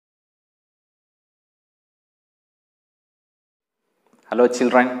Hello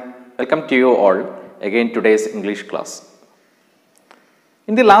children, welcome to you all again today's English class.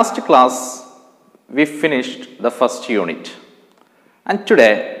 In the last class, we finished the first unit and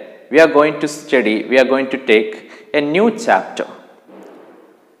today we are going to take a new chapter.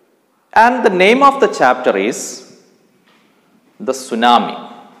 And the name of the chapter is the Tsunami.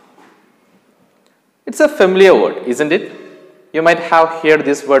 It's a familiar word, isn't it? You might have heard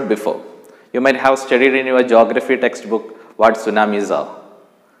this word before. You might have studied in your geography textbook what tsunamis are.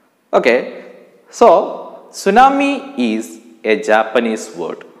 Okay, so tsunami is a Japanese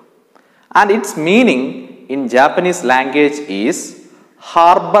word and its meaning in Japanese language is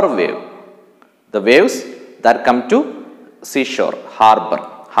harbor wave. The waves that come to seashore,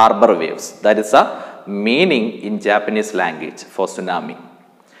 harbor waves. That is the meaning in Japanese language for tsunami.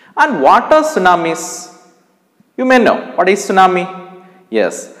 And what are tsunamis? You may know what is tsunami.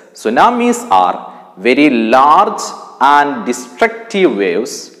 Yes, tsunamis are very large and destructive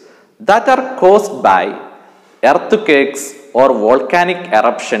waves that are caused by earthquakes or volcanic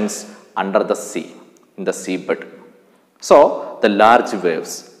eruptions under the sea, in the seabed. So, the large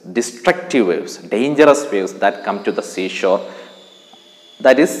waves, destructive waves, dangerous waves that come to the seashore,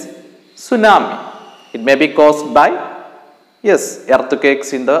 that is tsunami. It may be caused by, yes,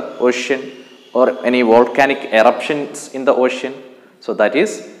 earthquakes in the ocean or any volcanic eruptions in the ocean. So, that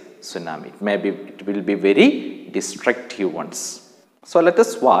is tsunami. It will be very destructive ones. So let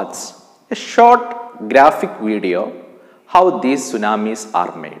us watch a short graphic video how these tsunamis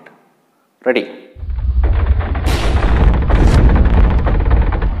are made. Ready?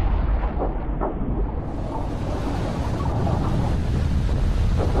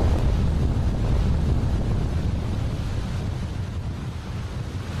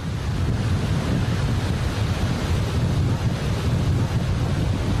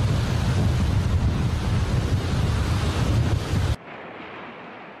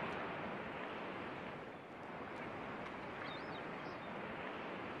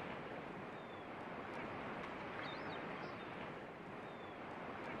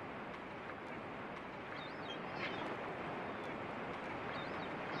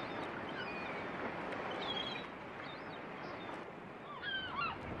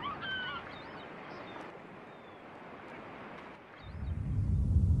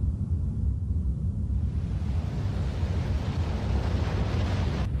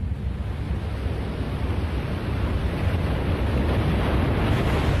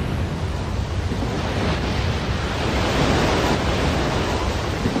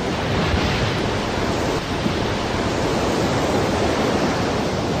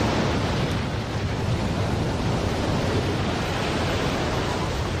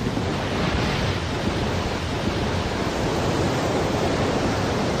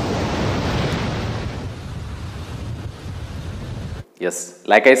 Yes,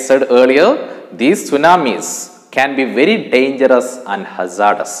 like I said earlier, these tsunamis can be very dangerous and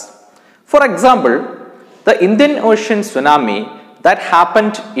hazardous. For example, the Indian Ocean tsunami that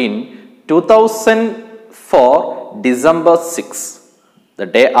happened in 2004 December 6, the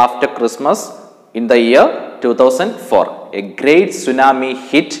day after Christmas in the year 2004, a great tsunami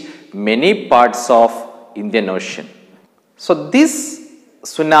hit many parts of Indian Ocean. So this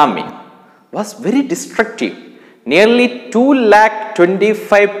tsunami was very destructive. Nearly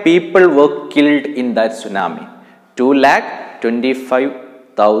 225,000 people were killed in that tsunami.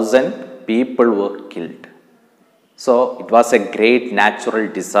 225,000 people were killed. So it was a great natural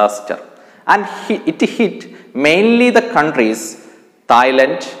disaster. And it hit mainly the countries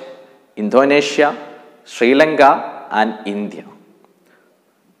Thailand, Indonesia, Sri Lanka and India.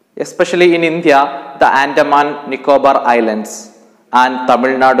 Especially in India, the Andaman Nicobar Islands and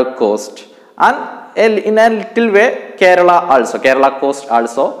Tamil Nadu coast and in a little way Kerala coast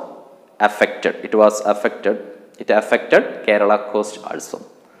also affected. It affected Kerala coast also.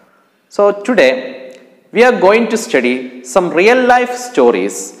 So today we are going to study some real life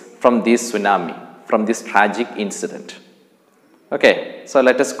stories from this tsunami, from this tragic incident. Okay, so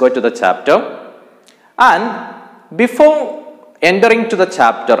let us go to the chapter. And before entering to the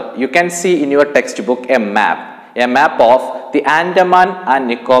chapter, you can see in your textbook a map of the Andaman and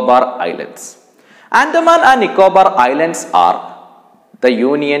Nicobar Islands. Andaman and Nicobar Islands are the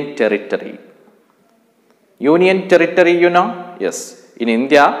Union Territory. Union Territory, you know? Yes. In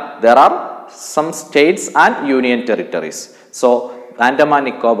India, there are some states and Union Territories. So, Andaman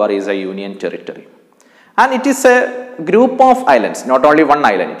and Nicobar is a Union Territory. And it is a group of islands, not only one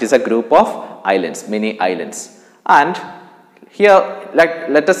island. It is a group of islands, many islands. And here,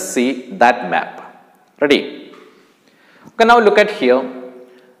 let us see that map. Ready? Okay, now look at here.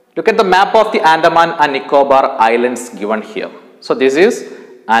 Look at the map of the Andaman and Nicobar Islands given here. So this is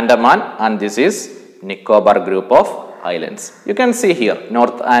Andaman and this is Nicobar group of islands. You can see here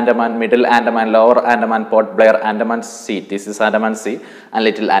North Andaman, Middle Andaman, Lower Andaman, Port Blair, Andaman Sea. This is Andaman Sea and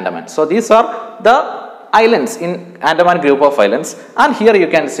Little Andaman. So these are the islands in Andaman group of islands, and here you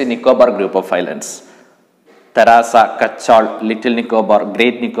can see Nicobar group of islands. Tarasa, Kachal, Little Nicobar,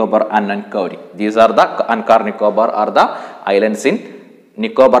 Great Nicobar and Nancowry. These are the Ankar Nicobar are the islands in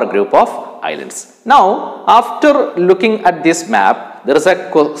Nicobar group of islands. Now, after looking at this map, there is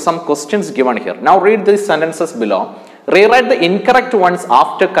some questions given here. Now read these sentences below. Rewrite the incorrect ones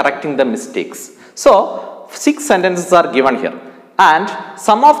after correcting the mistakes. So, 6 sentences are given here, and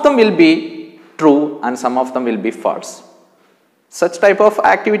some of them will be true and some of them will be false. Such type of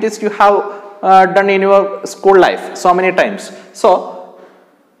activities you have done in your school life so many times. So,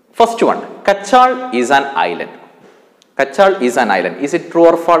 first one, Kachal is an island. Kachal is an island. Is it true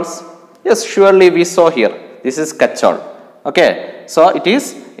or false? Yes, surely we saw here. This is Kachal. Okay, so it is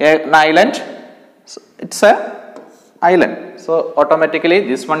an island. So it's a island. So automatically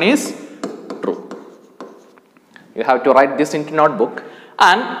this one is true. You have to write this into notebook.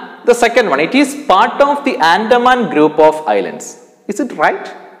 And the second one, it is part of the Andaman group of islands. Is it right?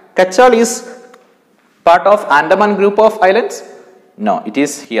 Kachal is part of Andaman group of islands? No, it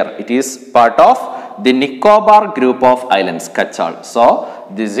is here. It is part of the Nicobar group of islands, Kachal. So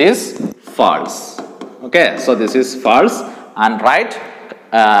this is false. Okay, so this is false, and right,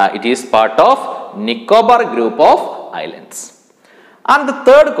 it is part of Nicobar group of islands. And the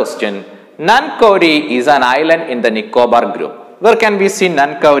third question, Nancowry is an island in the Nicobar group. Where can we see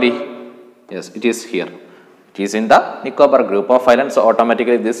Nancowry? Yes, it is here. It is in the Nicobar group of islands, so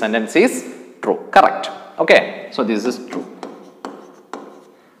automatically this sentence is true. Correct. Okay, so this is true.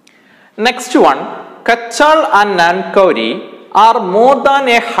 Next one, Kachal and Nancowry are more than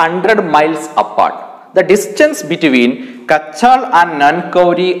 100 miles apart. The distance between Kachal and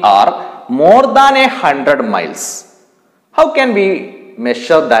Nancowry are more than 100 miles. How can we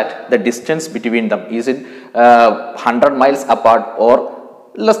measure that, the distance between them? Is it 100 miles apart or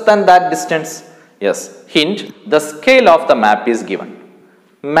less than that distance? Yes. Hint, the scale of the map is given.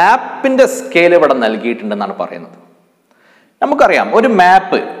 Map in the scale ഇവിടെ നൽകിയിട്ടുണ്ടെന്നാണ് പറയുന്നത്. നമുക്കറിയാം ഒരു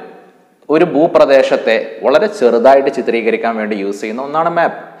മാപ്പ് ഒരു ഭൂപ്രദേശത്തെ വളരെ ചെറുതായിട്ട് ചിത്രീകരിക്കാൻ വേണ്ടി use ചെയ്യുന്ന ഒന്നാണ്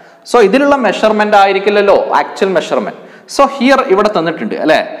മാപ്പ്. സോ ഇതിലുള്ള measurement ആയിരിക്കില്ലല്ലോ actual measurement. So here ഇവിടെ തന്നിട്ടുണ്ട്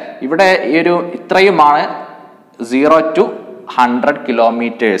അല്ലെ, ഇവിടെ ഈ ഒരു ഇത്രയുമാണ് 0 to 100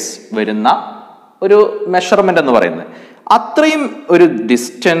 കിലോമീറ്റേഴ്സ് വരുന്ന ഒരു മെഷർമെന്റ് എന്ന് പറയുന്നത്. അത്രയും ഒരു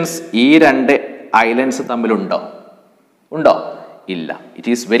ഡിസ്റ്റൻസ് ഈ രണ്ട് ഐലൻഡ്സ് തമ്മിലുണ്ടോ? ഉണ്ടോ? ഇല്ല. It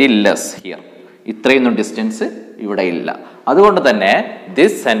is very less here. ഇത്രയൊന്നും ഡിസ്റ്റൻസ് ഇവിടെ ഇല്ല. അതുകൊണ്ട് തന്നെ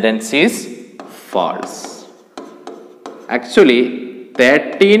this sentence is false. Actually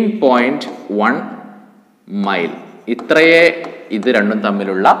 13.1 mile ഇത്രയേ ഇത് രണ്ടും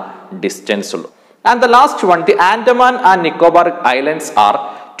തമ്മിലുള്ള ഡിസ്റ്റൻസ് ഉള്ളൂ. And the last one, the Andaman and Nicobar islands R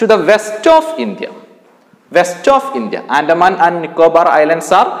to the west of India. West of India. Andaman and Nicobar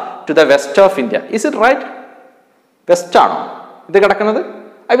islands R to the west of India. Is it right? West ആണോ ഇത് കിടക്കുന്നത്?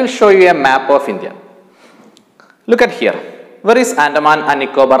 I will show you a map of India. Look at here. Where is Andaman and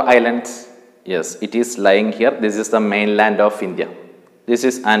Nicobar Islands? Yes, it is lying here. This is the mainland of India. This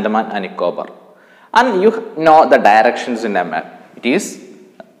is Andaman and Nicobar. And you know the directions in a map. It is,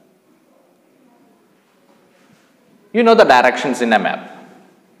 you know the directions in a map.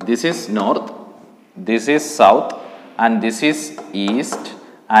 This is north, this is south, and this is east,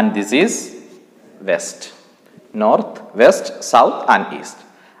 and this is west. North, west, south, and east.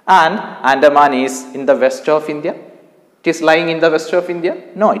 And Andaman is in the west of India. It is lying in the west of India.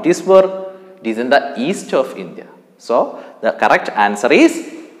 No, it is where? It is in the east of India. So the correct answer is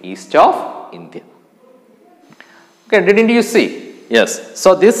east of India. Okay, didn't you see? Yes. So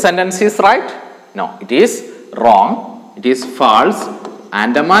this sentence is right? No, it is wrong. It is false.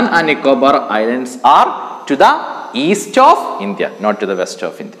 Andaman and Nicobar Islands are to the east of India, not to the west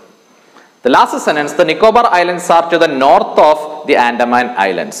of India. The last sentence, the Nicobar Islands are to the north of the Andaman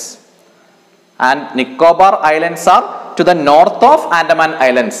Islands. And Nicobar Islands are to the north of Andaman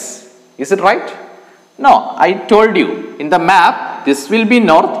Islands. Is it right? No, I told you in the map this will be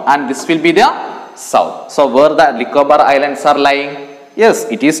north and this will be the south. So where the Nicobar Islands are lying? Yes,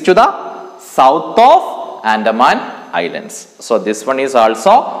 it is to the south of Andaman Islands. So this one is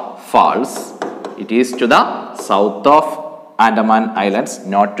also false. It is to the south of Andaman Islands,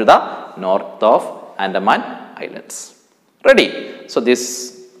 not to the north of Andaman Islands. Ready? So this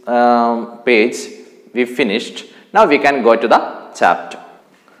page we finished. Now we can go to the chapter.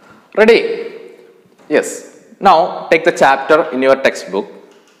 Ready? Yes. Now take the chapter in your textbook.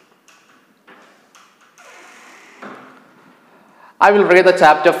 I will read the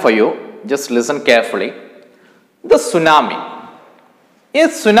chapter for you. Just listen carefully. The tsunami. A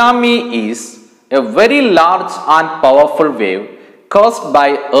tsunami is a very large and powerful wave caused by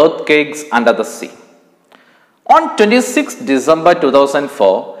earthquakes under the sea. On 26 December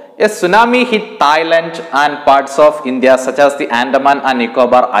 2004, a tsunami hit Thailand and parts of India such as the Andaman and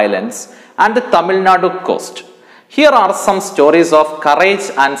Nicobar Islands and the Tamil Nadu coast. Here are some stories of courage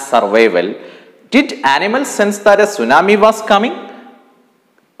and survival. Did animals sense that a tsunami was coming?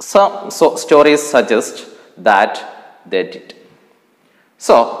 Some stories suggest that they did.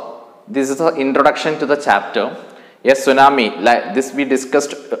 So, this is the introduction to the chapter. A tsunami, like this we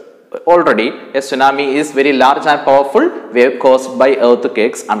discussed already, a tsunami is very large and powerful wave caused by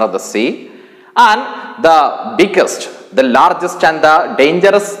earthquakes under the sea. And the biggest, the largest and the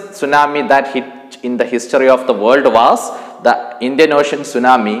dangerous tsunami that hit in the history of the world was the Indian Ocean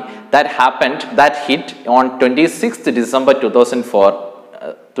tsunami that hit on 26th December 2004,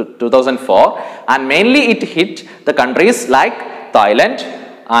 and mainly it hit the countries like Thailand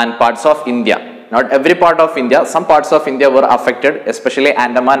and parts of India. Not every part of India, some parts of India were affected, especially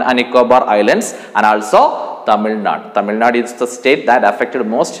Andaman and Nicobar Islands and also Tamil Nadu. Tamil Nadu is the state that affected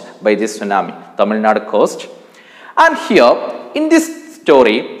most by this tsunami, Tamil Nadu coast. And here in this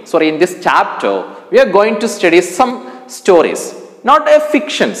chapter, we are going to study some stories, not a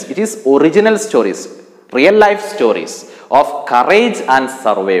fictions, it is original stories, real life stories of courage and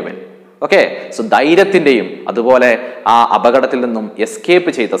survival. Okay, so ധൈര്യത്തിന്റെയും അതുപോലെ ആ അപകടത്തിൽ നിന്നും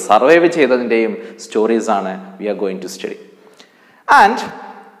escape ചെയ്ത survive ചെയ്തതിന്റെയും stories ആണ് we are going to study. And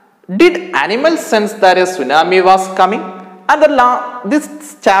did animals sense that a tsunami was coming? And this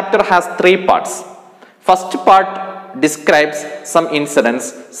chapter has 3 parts. First part describes some incidents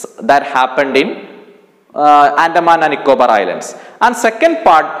that happened in Andaman and Nicobar Islands. And second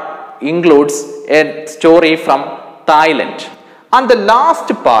part includes a story from Thailand. And the last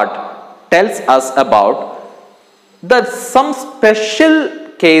part tells us about some special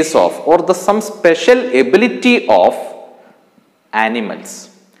case of or some special ability of animals.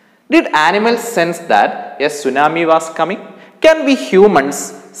 Did animals sense that a tsunami was coming? Can we humans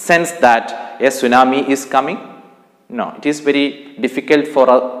sense that a tsunami is coming? No, it is very difficult for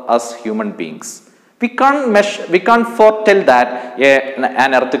us human beings. We can't foretell that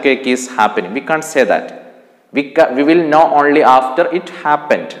an earthquake is happening. We can't say that. We will know only after it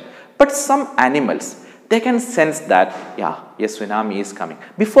happened. But some animals, they can sense that, yeah, a tsunami is coming.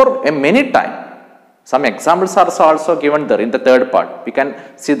 Before a many time, some examples are also given there in the third part. We can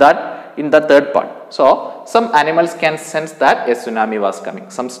see that in the third part. So, some animals can sense that a tsunami was coming.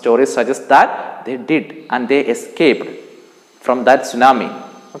 Some stories suggest that they did and they escaped from that tsunami.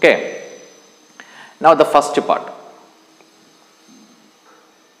 Okay. Now, the first part.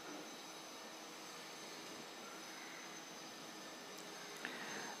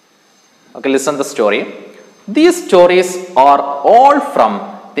 Okay, listen to the story. These stories are all from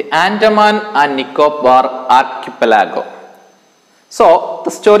the Andaman and Nicobar archipelago. So,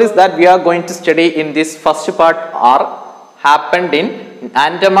 the stories that we are going to study in this first part are happened in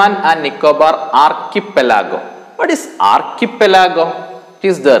Andaman and Nicobar archipelago. What is archipelago? It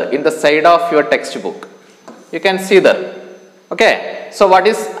is there in the side of your textbook. You can see there. Okay. So, what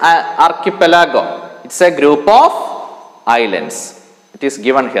is archipelago? It's a group of islands. It is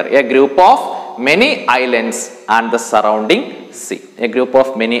given here, a group of many islands and the surrounding sea, a group of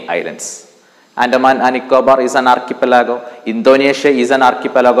many islands. Andaman and Nicobar is an archipelago. Indonesia is an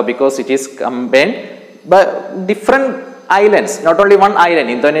archipelago because it is combined by different islands, not only one island.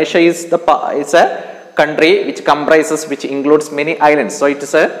 Indonesia is a country which includes many islands. So, it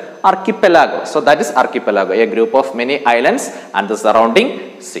is an archipelago. So, that is archipelago, a group of many islands and the surrounding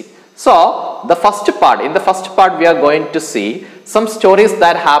sea. So, in the first part we are going to see some stories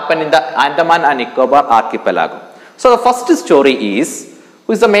that happen in the Andaman and Nicobar archipelago. So, the first story is,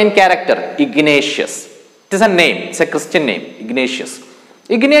 who is the main character? Ignatius. It is a name, it's a Christian name, Ignatius.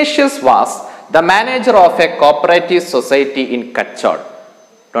 Ignatius was the manager of a cooperative society in Kachal.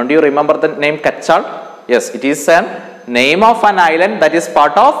 Don't you remember the name Kachal? Yes, it is a name of an island that is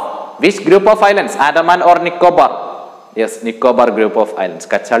part of which group of islands? Andaman or Nicobar? Yes, Nicobar group of islands.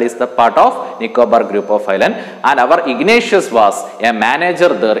 Kachal is the part of Nicobar group of island, and our Ignatius was a manager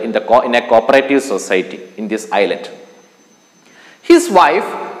there in a cooperative society in this island. His wife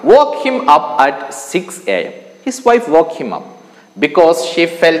woke him up at 6 a.m. His wife woke him up because she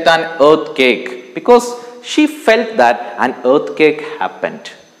felt an earthquake. Because she felt that an earthquake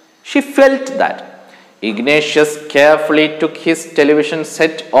happened. She felt that. Ignatius carefully took his television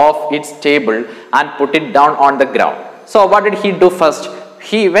set off its table and put it down on the ground. So, what did he do first?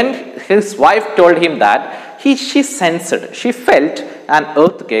 When his wife told him that, she sensed, she felt an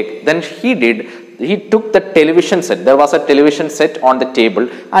earthquake. Then he took the television set. There was a television set on the table,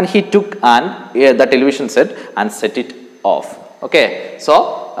 and he took the television set and set it off. Okay, so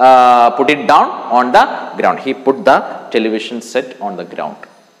put it down on the ground. He put the television set on the ground.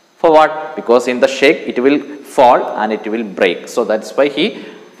 For what? Because in the shake it will fall and it will break. So that's why he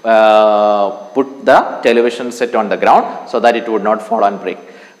put the television set on the ground so that it would not fall and break.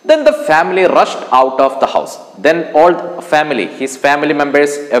 Then the family rushed out of the house. Then all family, his family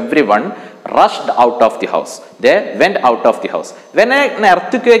members, everyone rushed out of the house. They went out of the house. When an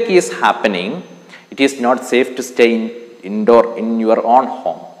earthquake is happening, it is not safe to stay indoor in your own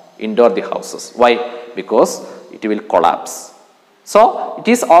home, indoor the houses. Why? Because it will collapse. So it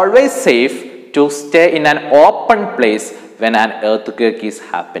is always safe to stay in an open place when an earthquake is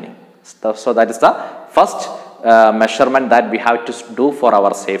happening. So that is the first measurement that we have to do for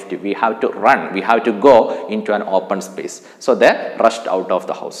our safety. We have to run, we have to go into an open space. So they rushed out of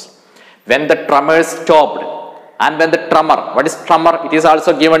the house. When the tremors stopped, and when the tremor, what is tremor? It is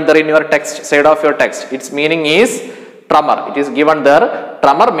also given there in your text, side of your text. Its meaning is tremor. It is given there.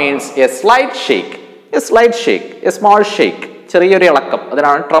 Tremor means a slight shake, a small shake. ചെറിയൊരു ഇളക്കം,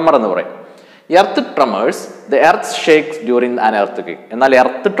 അതിനാണ് tremor എന്ന് പറയും. Earth tremors, the earth shakes during an earth. എന്നാൽ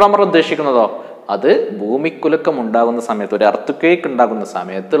earth tremor ഉദ്ദേശിക്കുന്നതോ അത് ഭൂമിക്കുലുക്കം ഉണ്ടാകുന്ന സമയത്ത്, ഒരു എർത്ത് ക്വേക്ക് ഉണ്ടാകുന്ന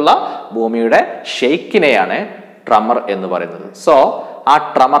സമയത്തുള്ള ഭൂമിയുടെ ഷെയ്ക്കിനെയാണ് ട്രമർ എന്ന് പറയുന്നത്. സോ ആ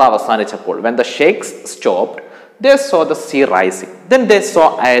tremor അവസാനിച്ചപ്പോൾ, when the shakes stopped, they saw the sea rising. Then they saw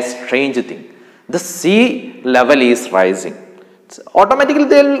a strange thing. The sea level is rising. Automatically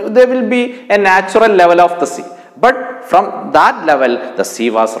there will be a natural level of the sea. But from that level, the sea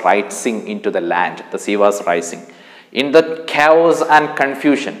was rising into the land. The sea was rising in the chaos and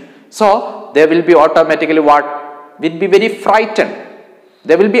confusion. So they will be automatically what? Will be very frightened.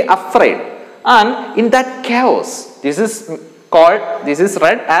 They will be afraid. And in that chaos, this is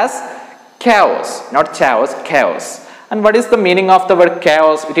read as chaos, not chaos, chaos. And what is the meaning of the word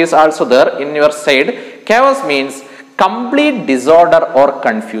chaos? It is also there in your side. Chaos means complete disorder or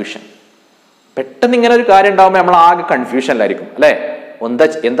confusion. പെട്ടെന്ന് ഇങ്ങനെ ഒരു കാര്യം ഉണ്ടാകുമ്പോൾ നമ്മൾ ആകെ കൺഫ്യൂഷനിലായിരിക്കും, അല്ലേ?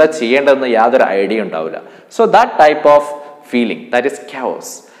 എന്താ ചെയ്യേണ്ടതെന്ന് യാതൊരു ഐഡിയ ഉണ്ടാവില്ല. So that type of feeling, that is chaos,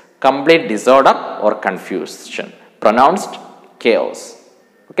 complete disorder or confusion, pronounced chaos.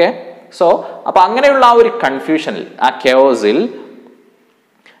 Okay, so അപ്പൊ അങ്ങനെയുള്ള ആ ഒരു കൺഫ്യൂഷനിൽ, ആ chaosൽ,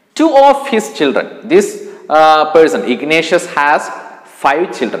 two of his children, this person Ignatius has 5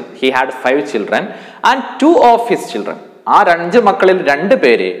 children. He had 5 children, and 2 of his children, ആ 5 മക്കളിൽ 2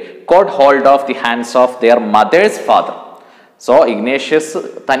 പേര് caught hold of the hands of their mother's father. So Ignatius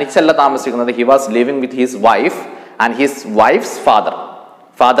തനിച്ചല്ല താമസിക്കുന്നത്. He was living with his wife and his wife's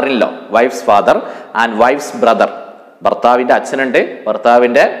father-in-law, wife's father and wife's brother. ഭർത്താവിൻ്റെ അച്ഛനുണ്ട്,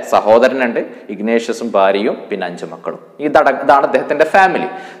 ഭർത്താവിൻ്റെ സഹോദരനുണ്ട്, ഇഗ്നേഷ്യസും ഭാര്യയും പിന്നെ 5 മക്കളും. ഇതാണ് അദ്ദേഹത്തിന്റെ ഫാമിലി.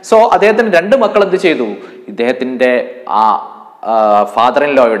 സോ അദ്ദേഹത്തിന് 2 മക്കൾ എന്ത് ചെയ്തു? ഇദ്ദേഹത്തിന്റെ ആ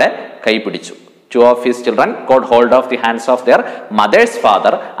ഫാദർ-ഇൻ-ലോയുടെ കൈ പിടിച്ചു. 2 of his children caught hold of the hands of their mother's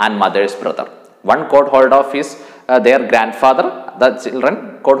father and mother's brother. One caught hold of their grandfather. The children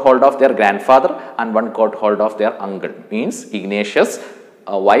caught hold of their grandfather, and one caught hold of their uncle, means Ignatius'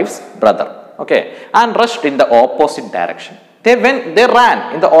 wife's brother. Okay, and rushed in the opposite direction. They ran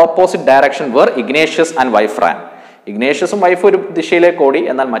in the opposite direction where Ignatius and wife ran. Ignatiusum wife ഒരു ദിശയിലേക്ക് ഓടി,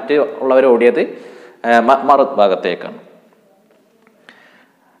 എന്നാൽ മറ്റുള്ളവർ ഓടിയത് മറുഭാഗത്തേക്കാണ്.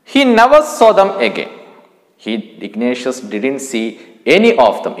 He never saw them again. Ignatius didn't see any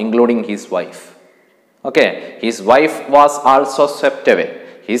of them, including his wife. Okay, his wife was also swept away.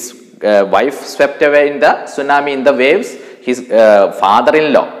 His wife swept away in the tsunami, in the waves. His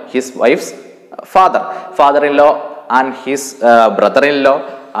father-in-law, his wife's father-in-law, and his brother-in-law,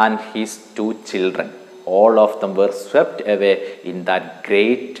 and his 2 children. All of them were swept away in that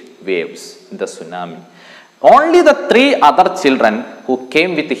great waves, in the tsunami. Only the 3 other children who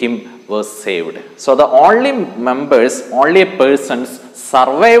came with him were saved. So the only persons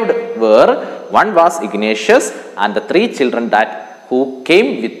survived were, one was Ignatius and the 3 children who came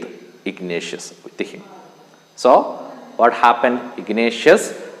with Ignatius, with him. So what happened? Ignatius'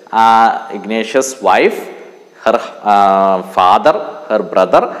 wife, her father, her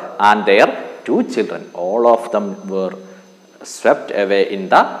brother, and their 2 children, all of them were swept away in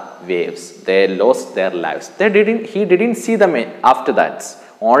the waves. They lost their lives. He didn't see them after that.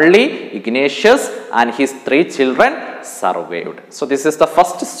 Only Ignatius and his 3 children survived. So this is the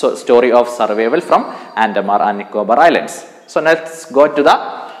first story of survival from Andaman and Nicobar Islands. So let's go to the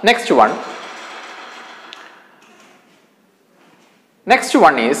next one. Next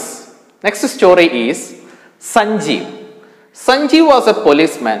story is Sanjeev. Sanjeev was a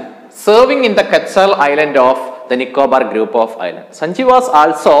policeman serving in the Quetzal Island of the Nicobar group of islands. Sanjeev was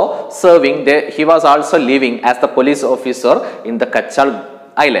also serving, he was also living as the police officer in the Quetzal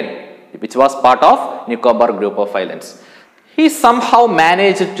Island, which was part of Nicobar group of islands. He somehow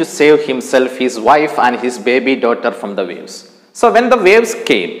managed to save himself, his wife and his baby daughter from the waves. So when the waves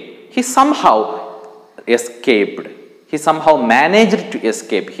came, he somehow escaped. He somehow managed to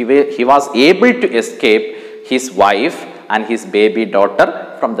escape. He was able to escape his wife and his baby daughter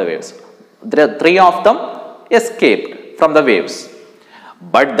from the waves. The three of them escaped from the waves.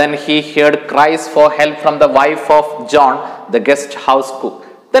 But then he heard cries for help from the wife of John, the guest house cook.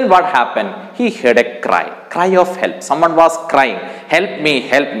 Then what happened? He heard a cry of help. Someone was crying, help me,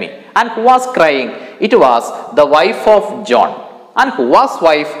 help me. And who was crying? It was the wife of John. And who was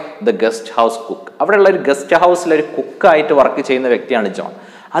wife? The guest house cook. അവിടെയുള്ള ഒരു guest ഹൗസിൽ ഒരു കുക്കായിട്ട് work ചെയ്യുന്ന വ്യക്തിയാണ് John.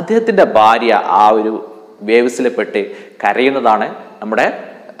 അദ്ദേഹത്തിൻ്റെ ഭാര്യ ആ ഒരു വേവ്സിൽ പെട്ട് കരയുന്നതാണ് നമ്മുടെ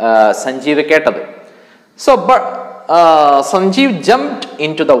സഞ്ജീവ് കേട്ടത്. So, but Sanjeev jumped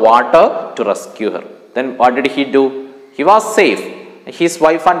into the water to rescue her. Then what did he do? He was safe. His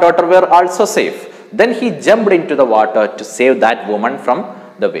wife and daughter were also safe. Then he jumped into the water to save that woman from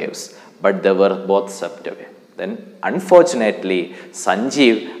the waves. But they were both swept away. Then unfortunately,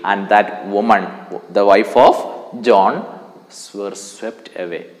 Sanjeev and that woman, the wife of John, were swept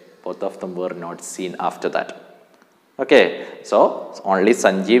away. Both of them were not seen after that. Okay, so only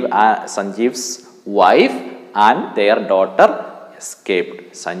Sanjeev's wife and their daughter escaped.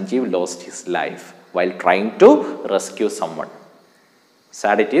 Sanjeev lost his life while trying to rescue someone.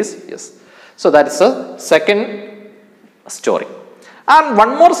 Sad it is, yes. So that is a second story. And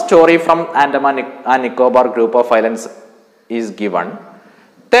one more story from Andaman and Nicobar group of islands is given.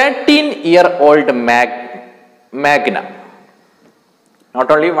 13-year-old Magna. Not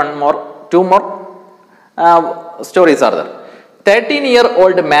only one more, two more stories are there.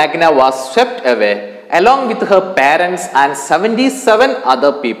 13-year-old Magna was swept away along with her parents and 77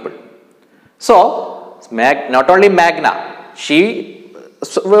 other people. So, not only Magna, she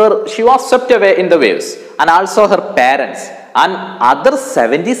was swept away in the waves, and also her parents and other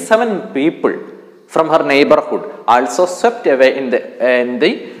 77 people from her neighborhood also swept away in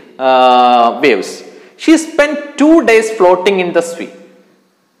the waves. She spent 2 days floating in the sea,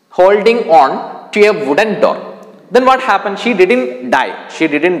 holding on to a wooden door. Then what happened? She didn't die.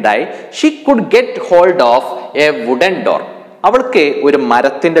 She could get hold of a wooden door. അവൾക്ക് ഒരു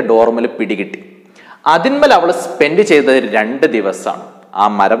മരത്തിന്റെ ഡോർമൽ പിടികിട്ടി. അതിന്മേൽ അവൾ spend ചെയ്തത് 2 ദിവസമാണ്. ആ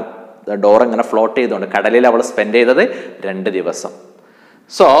മരം ഡോർ ഇങ്ങനെ ഫ്ലോട്ട് ചെയ്തുകൊണ്ട് കടലിൽ അവൾ സ്പെൻഡ് ചെയ്തത് 2 ദിവസം.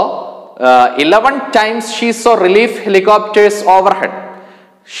 So 11 times she saw relief helicopters overhead.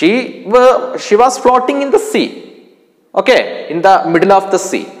 She was floating in the sea, okay, in the middle of the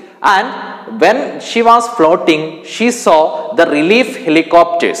sea, and when she was floating, she saw the relief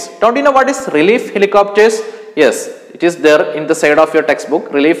helicopters. Don't you know what is relief helicopters? Yes, it is there in the side of your textbook.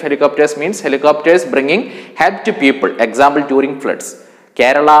 Relief helicopters means helicopters bringing help to people. Example, during floods.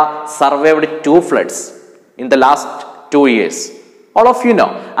 Kerala survived 2 floods in the last 2 years. All of you know.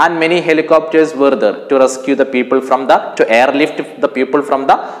 And many helicopters were there to rescue the people to airlift the people from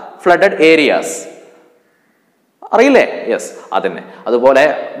the flooded areas. അറിയില്ലേ? Yes, അതന്നെ. അതുപോലെ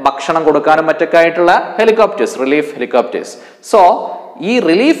ഭക്ഷണം കൊടുക്കാനും മറ്റൊക്കെ ആയിട്ടുള്ള helicopters, relief helicopters. So ഈ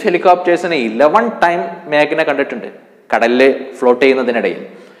relief ഹെലികോപ്റ്റേഴ്സിനെ 11 time മേഘ്ന കണ്ടിട്ടുണ്ട് കടലിൽ float ചെയ്യുന്നതിനിടയിൽ.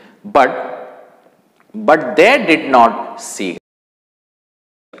 But they did not see.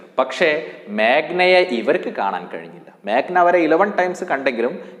 പക്ഷേ മേഘ്നയെ ഇവർക്ക് കാണാൻ കഴിഞ്ഞില്ല. മേഘ്ന അവരെ 11 ടൈംസ്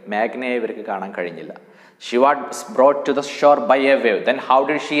കണ്ടെങ്കിലും മേഘ്നയെ ഇവർക്ക് കാണാൻ കഴിഞ്ഞില്ല. She was brought to the shore by a wave. Then how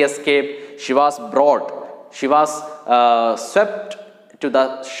did she escape? She was swept to the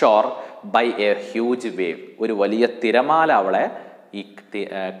shore by a huge wave. ഒരു വലിയ തിരമാല അവളെ ഈ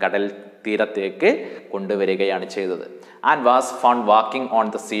കടൽ തീരത്തേക്ക് കൊണ്ടുവരികയാണ് ചെയ്തത്. And was found walking on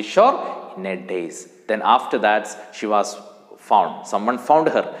the seashore in a daze. Then after that she was found. Someone found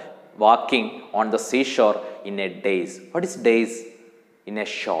her walking on the seashore in a daze. What is daze? In a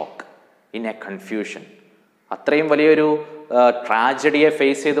shock, in a confusion. അത്രയും വലിയൊരു ട്രാജഡിയെ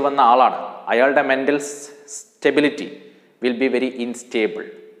face ചെയ്ത് വന്ന ആളാണ്. അയാളുടെ mental stability will be very instable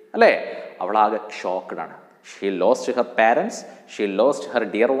അല്ലേ? അവളാകെ ഷോക്ക്ഡാണ്. She lost her parents, she lost her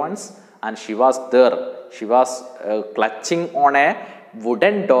dear ones, and she was there. She was clutching on A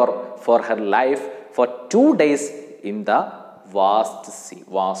wooden door for her life for 2 days in the vast sea,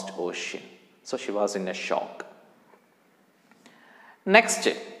 vast ocean. So she was in a shock.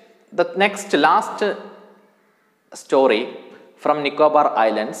 Last story from Nicobar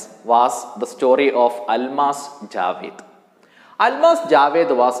Islands was the story of Almas Javed. Almas Javed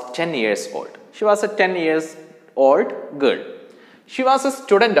was 10 years old. She was a 10 years old girl. She was a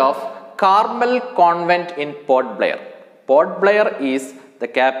student of Carmel Convent in Port Blair. Port Blair is the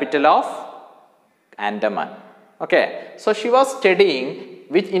capital of Andaman. Okay, so she was studying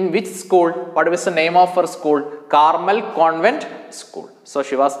in which school? What was the name of her school? Carmel Convent School. So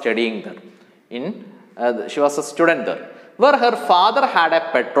she was studying there. She was a student there, where her father had a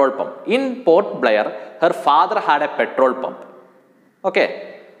petrol pump. In Port Blair, her father had a petrol pump. Okay.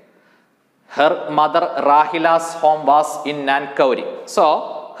 Her mother Rahila's home was in Nankauri. So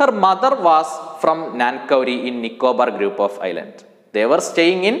her mother was from Nankauri in Nicobar group of island. They were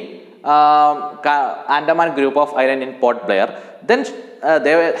staying in Andaman group of island in Port Blair. Then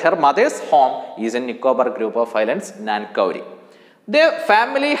her mother's home is in Nicobar group of islands, Nankauri. Their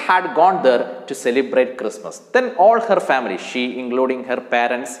family had gone there to celebrate Christmas. Then all her family, she including her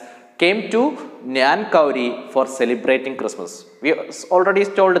parents, came to Nankauri for celebrating Christmas. We already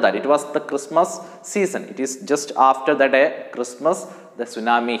told that it was the Christmas season. It is just after the day Christmas, the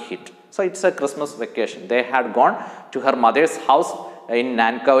tsunami hit. So it's a Christmas vacation. They had gone to her mother's house in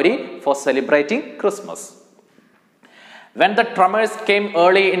Nankauri for celebrating Christmas. When the tremors came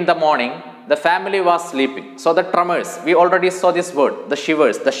early in the morning, the family was sleeping. So the tremors, we already saw this word, the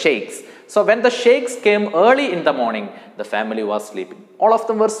shivers, the shakes. So when the shakes came early in the morning, the family was sleeping. All of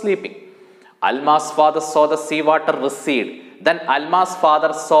them were sleeping. Alma's father saw the seawater recede. Then Alma's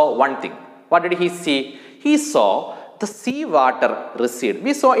father saw one thing. What did he see? He saw the seawater recede.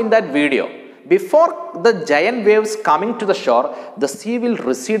 We saw in that video. Before the giant waves coming to the shore, the sea will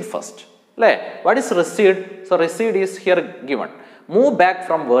recede first. What is recede? So recede is here given. Move back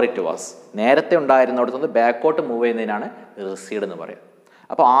from where it was. നേരത്തെ ഉണ്ടായിരുന്നിടത്തുനിന്ന് ബാക്കോട്ട് move ചെയ്യുന്നതിനാണ് recede എന്ന് പറയുന്നത്.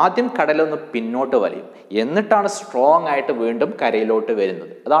 അപ്പോൾ ആദ്യം കടലൊന്ന് പിന്നോട്ട് വലിയും, എന്നിട്ടാണ് strong ആയിട്ട് വീണ്ടും കരയിലോട്ട്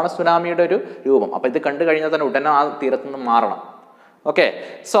വരുന്നത്. അതാണ് സുനാമിയുടെ ഒരു രൂപം. അപ്പോൾ ഇത് കണ്ടു കഴിഞ്ഞാൽ തന്നെ ഉടനെ ആ തീരത്തു നിന്ന് മാറണം. Okay,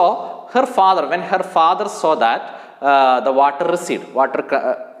 so when her father saw that the water recede, water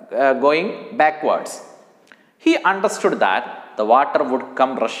going backwards, he understood that the water would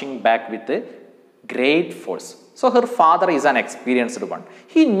come rushing back with a great force. So her father is an experienced one.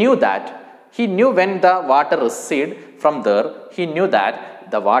 He knew when the water recede from there, he knew that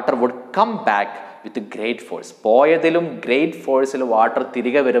the water would come back with a great force. പോയതിലും great forceൽ water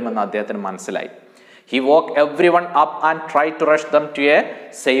തിരികെ വരുമെന്ന് അദ്ദേഹത്തിന് മനസ്സിലായി. He woke everyone up and tried to rush them to a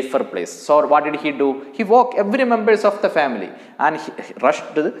safer place. So what did he do? He woke every members of the family and he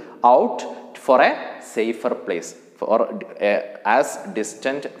rushed out for a safer place, for as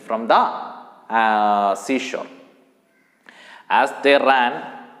distant from the seashore. As they ran,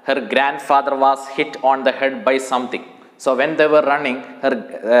 her grandfather was hit on the head by something. So when they were running, her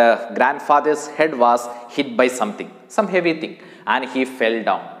grandfather's head was hit by something, some heavy thing, and he fell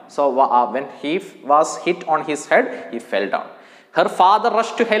down. So when he was hit on his head, he fell down. Her father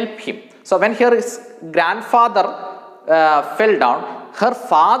rushed to help him. So when his grandfather fell down, her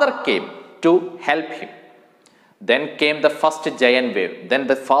father came to help him. Then came the first giant wave. Then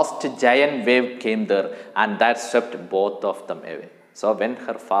the first giant wave came there, and that swept both of them away. So when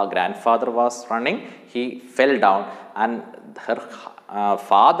her grandfather was running, he fell down, and her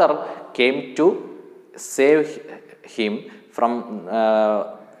father came to save him from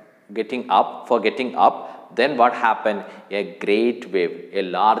getting up. Then what happened? A great wave, a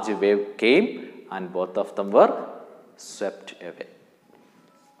large wave came, and both of them were swept away.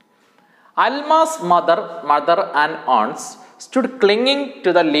 Alma's mother and aunts stood clinging to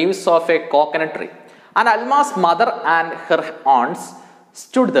the leaves of a coconut tree. And Alma's mother and her aunts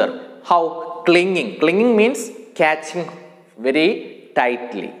stood there. How? Clinging. Clinging means catching very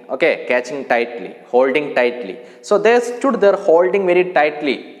tightly. Okay, catching tightly, holding tightly. So they stood there holding very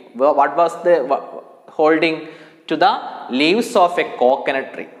tightly. What was the holding? To the leaves of a coconut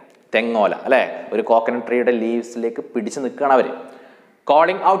tree. തെങ്ങോല അല്ലേ, ഒരു coconut ട്രീയുടെ ലീവ്സിലേക്ക് പിടിച്ചു നിൽക്കുകയാണ് അവർ.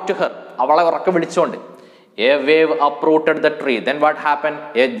 Calling out to her, അവളെ ഉറക്കെ വിളിച്ചുകൊണ്ട്. A wave uprooted the tree. Then what happened?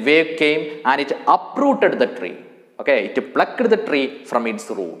 A wave came and it uprooted the tree. Okay, it plucked the tree from its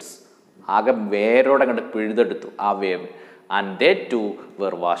roots. ആകെ വേരോടെ അങ്ങോട്ട് പിഴുതെടുത്തു ആ wave. And they too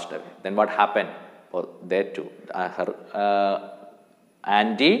were washed away. Then what happened? Well, they too, her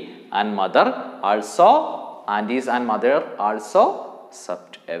aunties and mother also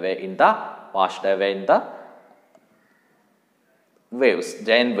swept away washed away in the waves,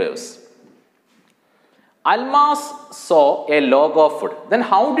 giant waves. Alma saw a log of wood. Then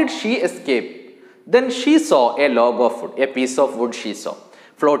how did she escape? Then she saw a log of wood, a piece of wood she saw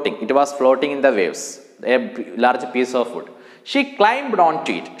floating. It was floating in the waves, a large piece of wood. She climbed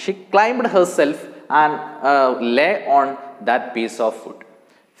onto it. She climbed herself and lay on that piece of wood.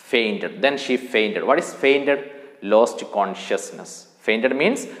 Fainted. Then she fainted. What is fainted? Lost consciousness. Fainted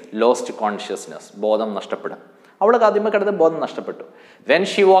means lost consciousness. ബോധം നഷ്ടപ്പെടുക. അവൾക്ക് ആദ്യമേ കിടന്ന് ബോധം നഷ്ടപ്പെട്ടു. When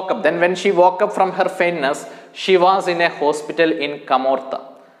she woke up from her faintness, she was in a hospital in Kamorta.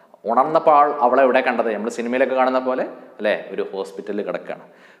 ഉണർന്നപ്പോൾ അവളെ എവിടെ കണ്ടത്? നമ്മൾ സിനിമയിലൊക്കെ കാണുന്ന പോലെ അല്ലേ, ഒരു ഹോസ്പിറ്റലിൽ കിടക്കുകയാണ്.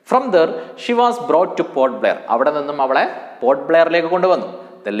 From there, she was brought to Port Blair. അവിടെ നിന്നും അവളെ പോർട്ട് ബ്ലെയറിലേക്ക് കൊണ്ടുവന്നു.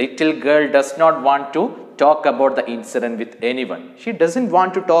 The little girl does not want to talk about the incident with anyone. She doesn't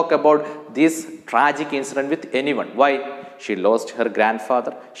want to talk about this tragic incident with anyone. Why? She lost her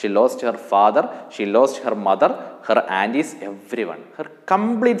grandfather, she lost her father, she lost her mother, her aunties, everyone. Her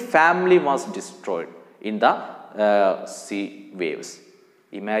complete family was destroyed in the sea waves.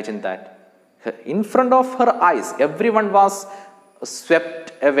 Imagine that. In front of her eyes, everyone was swept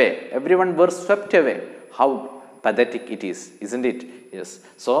away. Everyone were swept away. How pathetic it is, isn't it? Yes.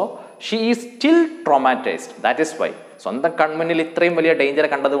 So, she is still traumatized. That is why. സ്വന്തം കൺമുന്നിൽ ഇത്രയും വലിയ danger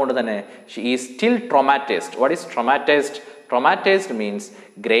കണ്ടതുകൊണ്ട് തന്നെ she is still traumatized. What is traumatized? Traumatized means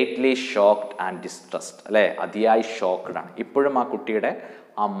greatly shocked and distressed. അല്ലേ, അതിയായി shocked ആണ്. ഇപ്പോഴും ആ കുട്ടിയുടെ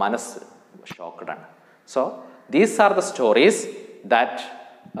ആ മനസ്സ് ഷോക്ക്ഡ് ആണ്. So, these are the stories that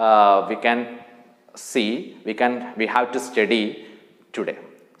we can see, we have to study today.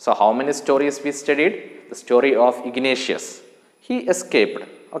 So, how many stories we studied? The story of Ignatius. He escaped.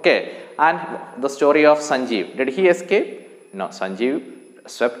 Okay. And the story of Sanjeev. Did he escape? No. Sanjeev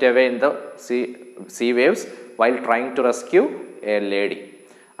swept away in the sea waves while trying to rescue a lady.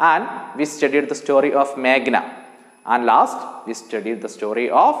 And we studied the story of Meghna. And last, we studied the story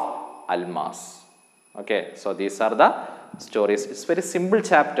of Almas. Okay. So, these are the stories. It's a very simple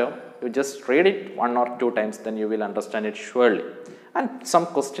chapter. You just read it 1 or 2 times, then you will understand it surely. And some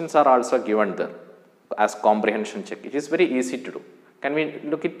questions are also given there as comprehension check. It is very easy to do. Can we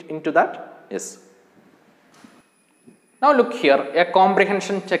look into that? Yes. Now look here, a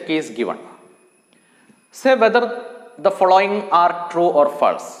comprehension check is given. Say whether the following are true or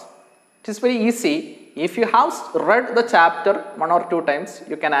false. It is very easy. If you have read the chapter 1 or 2 times,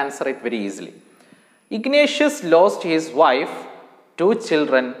 you can answer it very easily. Ignatius lost his wife, 2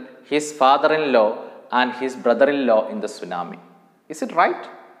 children, his father-in-law and his brother-in-law in the tsunami. Is it right?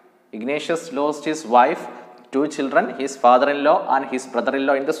 Ignatius lost his wife, 2 children, his father-in-law and his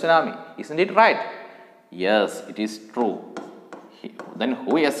brother-in-law in the tsunami. Isn't it right? Yes, it is true. Then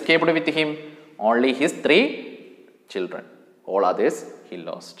who escaped with him? Only his 3 children. All others he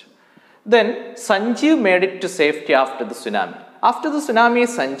lost. Then Sanjeev made it to safety after the tsunami. After the tsunami,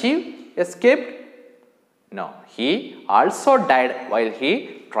 Sanjeev escaped? No, he also died while he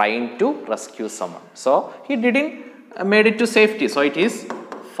trying to rescue someone. So, he didn't made it to safety. So, it is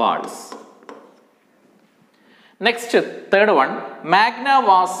false. Next, third one, Meghna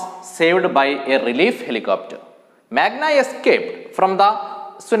was saved by a relief helicopter. Meghna escaped from the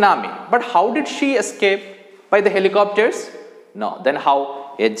tsunami. But how did she escape? By the helicopters? No. Then how?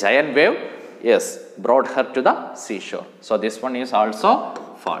 A giant wave, yes, brought her to the seashore. So, this one is also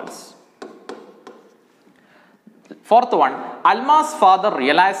false. Fourth one, Alma's father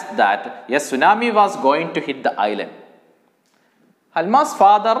realized that a tsunami was going to hit the island. Alma's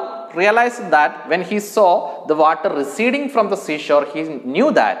father realized that when he saw the water receding from the seashore, he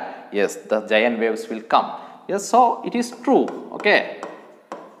knew that, yes, the giant waves will come. Yes, so it is true. Okay.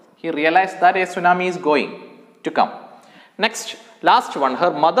 He realized that a tsunami is going to come. Next, last one,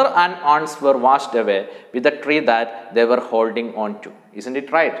 her mother and aunts were washed away with the tree that they were holding on to. Isn't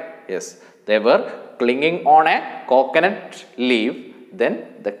it right? Yes. They were clinging on a coconut leaf. Then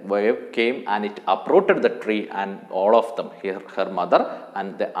the wave came and it uprooted the tree and all of them, her mother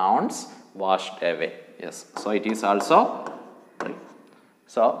and the aunts, washed away. Yes. So, it is also true.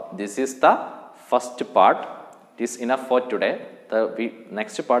 So, this is the first part. It is enough for today. The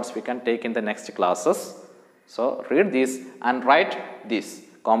next parts we can take in the next classes. So, read this and write this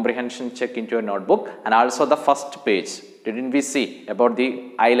comprehension check into your notebook, and also the first page. Didn't we see about the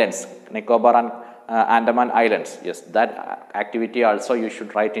islands, Nicobar and Andaman Islands? Yes, that activity also you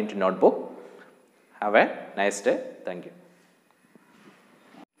should write into notebook. Have a nice day. Thank you.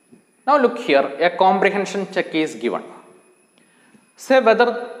 Now look here, a comprehension check is given. Say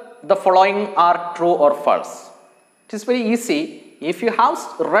whether the following are true or false. It is very easy. If you have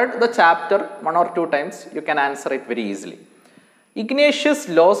read the chapter 1 or 2 times, you can answer it very easily. Ignatius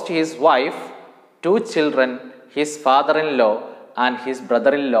lost his wife, 2 children, his father-in-law and his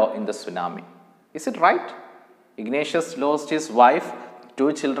brother-in-law in the tsunami. Is it right? Ignatius lost his wife,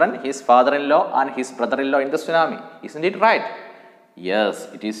 2 children, his father-in-law and his brother-in-law in the tsunami. Isn't it right? Yes,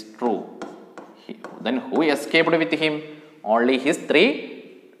 it is true. Then who escaped with him? Only his 3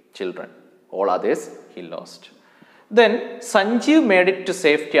 children. All others he lost. Then Sanjeev made it to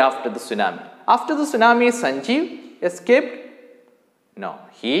safety after the tsunami. After the tsunami, Sanjeev escaped? No,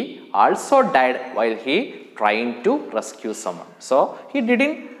 he also died while he trying to rescue someone. So he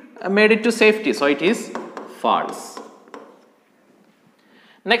didn't made it to safety. So it is false.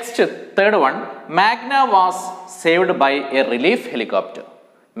 Next, third one, Magna was saved by a relief helicopter.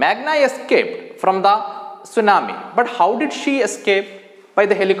 Magna escaped from the tsunami, but how did she escape? By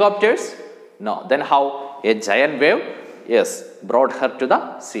the helicopters? No. Then how? A giant wave, yes, brought her to the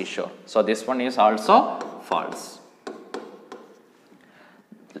seashore. So this one is also false.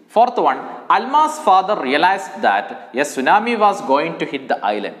 Fourth one, Alma's father realized that a tsunami was going to hit the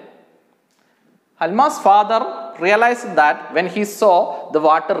island. Alma's father realized that when he saw the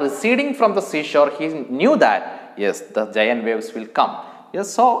water receding from the seashore, he knew that, yes, the giant waves will come.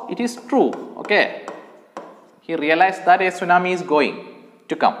 Yes, so it is true, okay. He realized that a tsunami is going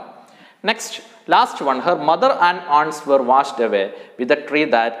to come. Next, last one, her mother and aunts were washed away with the tree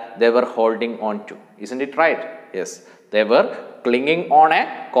that they were holding on to. Isn't it right? Yes, they were clinging on a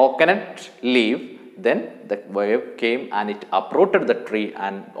coconut leaf. Then the wave came and it uprooted the tree,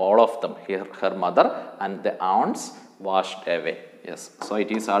 and all of them, her mother and the aunts, washed away. Yes, so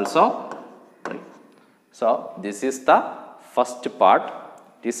it is also tree. So this is the first part.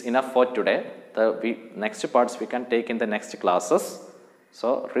 It is enough for today. The next parts we can take in the next classes.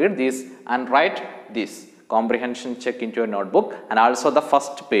 So read this and write this comprehension check into your notebook, and also the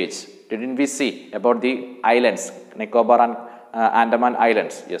first page. Didn't we see about the islands, Nicobar and Andaman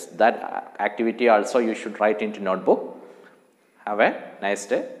Islands? Yes, that activity also you should write into notebook. Have a nice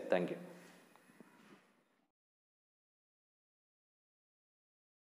day. Thank you.